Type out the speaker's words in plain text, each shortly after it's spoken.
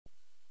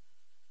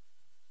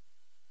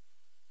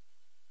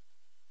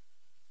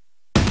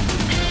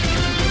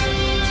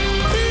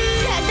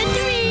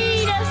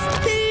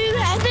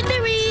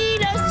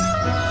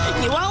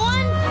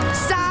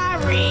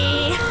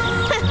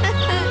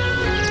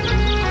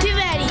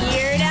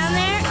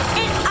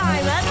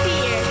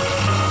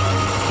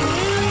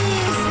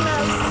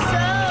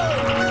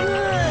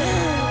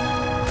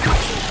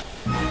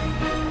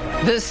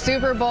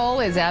Super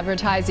Bowl is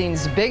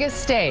advertising's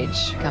biggest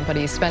stage.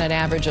 Companies spent an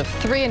average of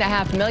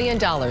 $3.5 million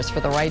for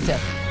the right to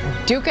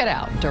duke it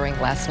out during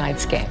last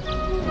night's game.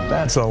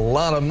 That's a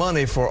lot of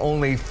money for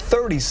only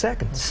 30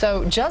 seconds.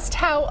 So just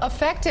how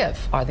effective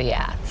are the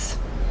ads?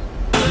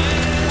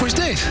 Where's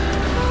Dave?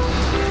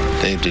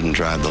 Dave didn't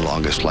drive the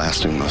longest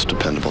lasting, most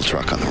dependable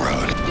truck on the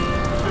road.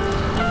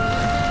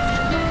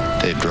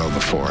 Dave drove a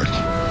Ford.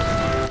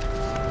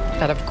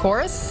 But of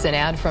course, an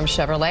ad from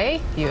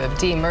Chevrolet. U of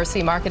D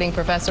Mercy Marketing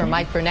Professor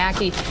Mike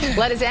Bernacchi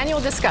led his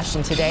annual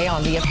discussion today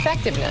on the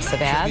effectiveness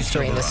of ads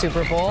during the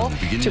Super Bowl.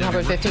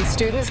 250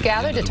 students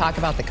gathered to talk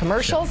about the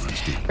commercials.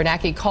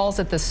 Bernacchi calls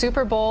it the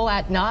Super Bowl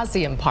Ad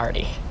Nauseum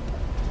party.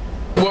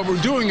 What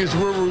we're doing is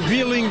we're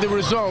revealing the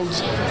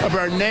results of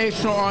our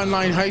national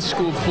online high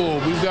school poll.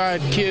 We've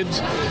got kids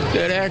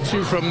that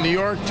actually from New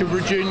York to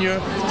Virginia,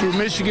 through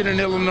Michigan and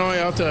Illinois,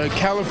 out to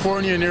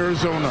California and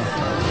Arizona.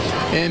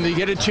 And they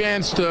get a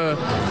chance to,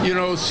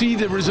 see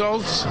the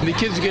results. The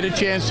kids get a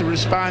chance to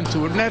respond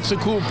to it. And that's the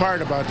cool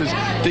part about this,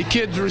 the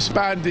kids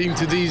responding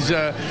to these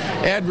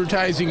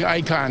advertising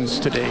icons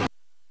today.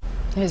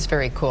 It is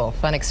very cool.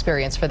 Fun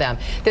experience for them.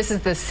 This is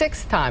the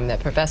 6th time that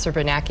Professor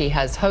Bernacchi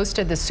has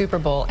hosted the Super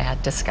Bowl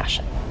ad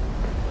discussion.